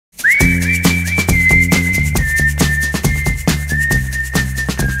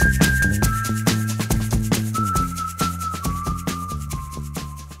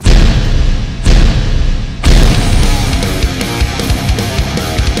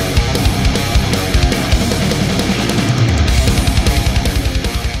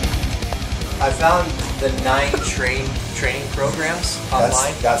found the 9 training programs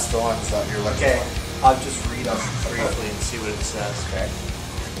online. That's the ones that you're looking Okay, for. I'll just read them briefly and see what it says. Okay.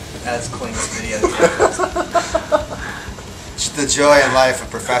 As Clint's video. The joy in life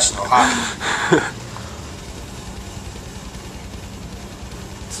of professional hockey.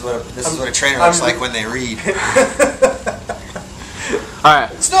 This is what a trainer looks like when they read. All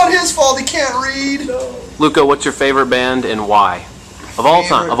right, It's not his fault he can't read. No. Luca, what's your favorite band and why? Of all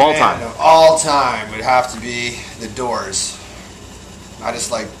time. Of all time. Of all time would have to be The Doors. I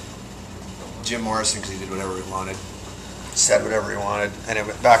just like Jim Morrison because he did whatever he wanted, said whatever he wanted, and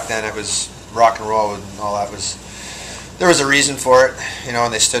back then it was rock and roll and all that was. There was a reason for it, you know,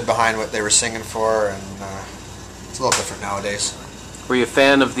 and they stood behind what they were singing for, and it's a little different nowadays. Were you a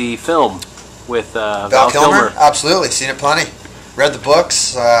fan of the film with Val Kilmer? Absolutely, seen it plenty. Read the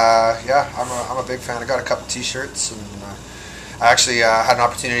books. Yeah, I'm a big fan. I got a couple T-shirts, and I actually had an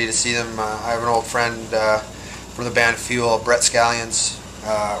opportunity to see them. I have an old friend from the band Fuel, Brett Scallions,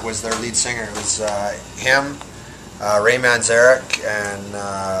 was their lead singer. It was him, Ray Manzarek, and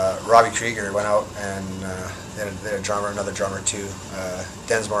Robbie Krieger went out, and they had a drummer, another drummer too.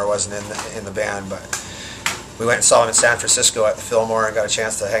 Densmore wasn't in the band, but we went and saw him in San Francisco at the Fillmore and got a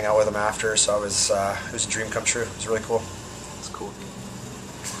chance to hang out with him after. So it was a dream come true. It was really cool. That's cool.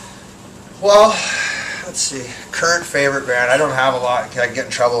 Well, let's see. Current favorite band. I don't have a lot. I get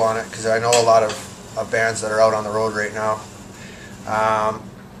in trouble on it because I know a lot of bands that are out on the road right now.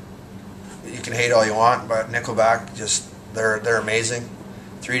 You can hate all you want, but Nickelback, just they're amazing.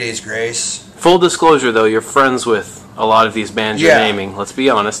 3 Days Grace. Full disclosure, though, you're friends with a lot of these bands you're naming. Let's be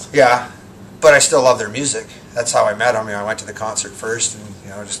honest. Yeah, but I still love their music. That's how I met them. You know, I went to the concert first, and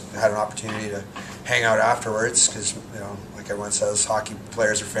just had an opportunity to hang out afterwards because like everyone says, hockey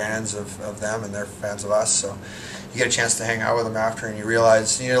players are fans of them, and they're fans of us. So you get a chance to hang out with them after, and you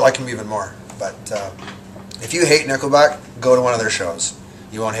realize you like them even more. But if you hate Nickelback, go to one of their shows.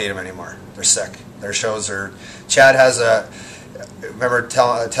 You won't hate them anymore. They're sick. Their shows are. Chad has a. Remember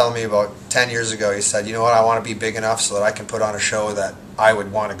telling me about 10 years ago, he said, you know what, I want to be big enough so that I can put on a show that I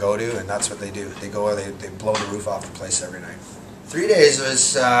would want to go to, and that's what they do. They go, they blow the roof off the place every night. 3 days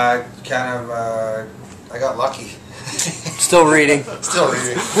was I got lucky. Still reading. Still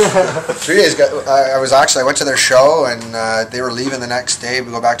reading. 3 days. I went to their show, and they were leaving the next day.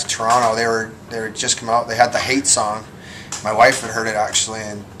 We go back to Toronto. They were just come out. They had the Hate song. My wife had heard it actually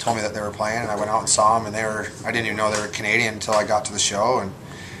and told me that they were playing, and I went out and saw them, and I didn't even know they were Canadian until I got to the show and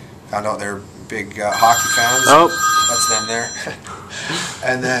found out they're big hockey fans. Oh, that's them there.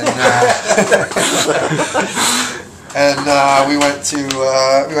 And then we went to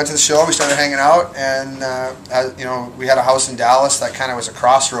the show. We started hanging out, and we had a house in Dallas that kind of was a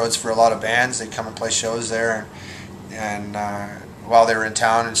crossroads for a lot of bands. They'd come and play shows there, and while they were in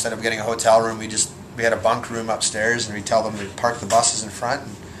town, instead of getting a hotel room, we had a bunk room upstairs, and we'd tell them to park the buses in front.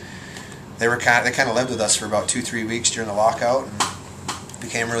 And they kind of lived with us for about 2-3 weeks during the lockout, and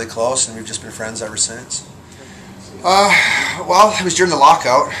became really close, and we've just been friends ever since. Well, it was during the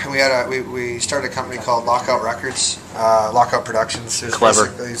lockout. We started a company called Lockout Records, Lockout Productions. It was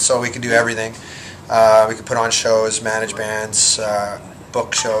clever. So we could do everything. We could put on shows, manage bands,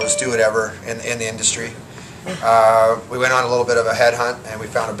 book shows, do whatever in the industry. We went on a little bit of a headhunt, and we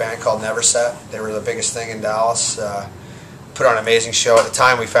found a band called Never Set. They were the biggest thing in Dallas. Put on an amazing show. At the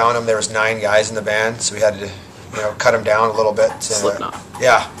time we found them, there was 9 guys in the band, so we had to cut them down a little bit. Slipknot.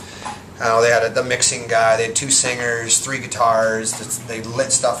 Yeah. They had the mixing guy. They had 2 singers, 3 guitars. They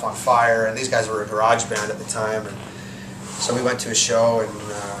lit stuff on fire, and these guys were a garage band at the time. And so we went to a show and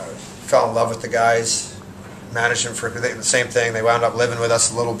fell in love with the guys. Managed them for the same thing. They wound up living with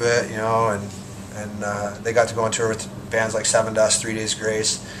us a little bit, and they got to go on tour with bands like Seven Dust, 3 Days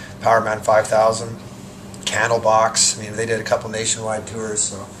Grace, Powerman 5000, Candlebox. I mean, they did a couple nationwide tours.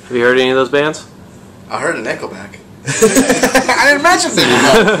 So. Have you heard any of those bands? I heard of Nickelback. I didn't mention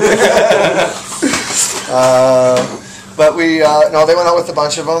Nickelback. But they went out with a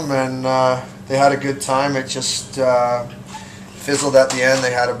bunch of them, and they had a good time. It just fizzled at the end.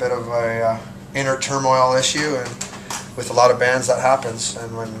 They had a bit of a inner turmoil issue, and with a lot of bands that happens,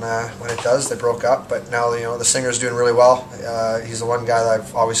 and when it does, they broke up. But now the singer's doing really well. He's the one guy that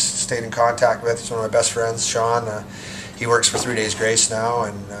I've always stayed in contact with. He's one of my best friends, Sean. He works for 3 Days Grace now,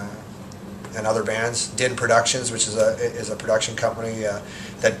 and other bands. Din Productions, which is a production company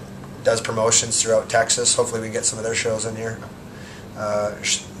that does promotions throughout Texas. Hopefully we can get some of their shows in here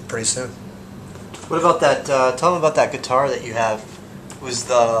pretty soon. What about that? Tell them about that guitar that you have. Was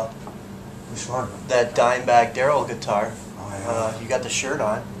the Which one? that Dimebag Daryl guitar? Oh, yeah. You got the shirt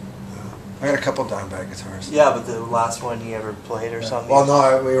on. I got a couple dime-bag guitars. Yeah, but the last one he ever played or something? Well,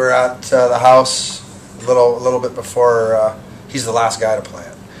 no, we were at the house a little bit before. He's the last guy to play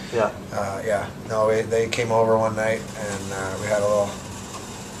it. Yeah. Yeah. No, they came over one night and we had a little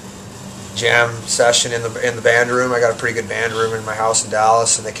jam session in the band room. I got a pretty good band room in my house in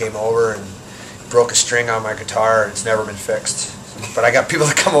Dallas, and they came over and broke a string on my guitar, and it's never been fixed. But I got people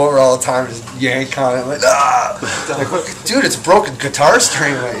that come over all the time and just yank on it, like, like, dude, it's a broken guitar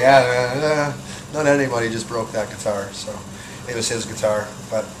string. I'm like, yeah, not anybody just broke that guitar. So it was his guitar,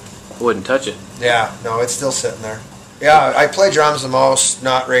 but Wouldn't touch it. yeah, no, it's still sitting there. Yeah, I play drums the most,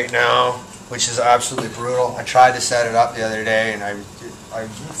 not right now, which is absolutely brutal. I tried to set it up the other day, and I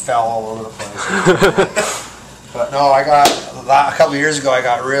fell all over the place. But no, a couple of years ago, I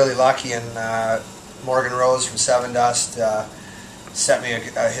got really lucky, and Morgan Rose from Seven Dust sent me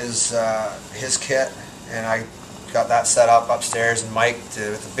his kit, and I got that set up upstairs and mic'd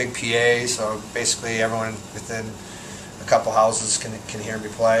with a big PA, so basically everyone within a couple houses can hear me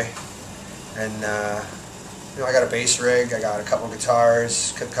play. And I got a bass rig, I got a couple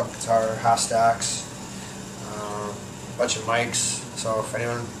guitars, a couple guitar half stacks, a bunch of mics. So if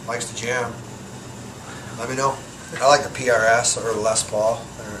anyone likes to jam, let me know. I like the PRS or the Les Paul.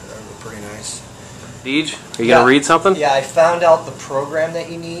 They're pretty nice. Deej, are you going to read something? Yeah, I found out the program that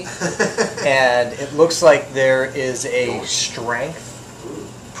you need, and it looks like there is a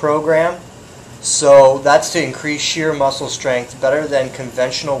strength program. So that's to increase shear muscle strength better than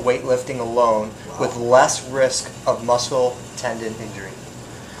conventional weightlifting alone, with less risk of muscle tendon injury.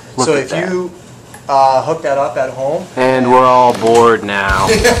 So if you hook that up at home. And we're all bored now.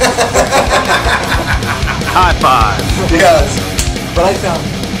 High five. Yes. But I found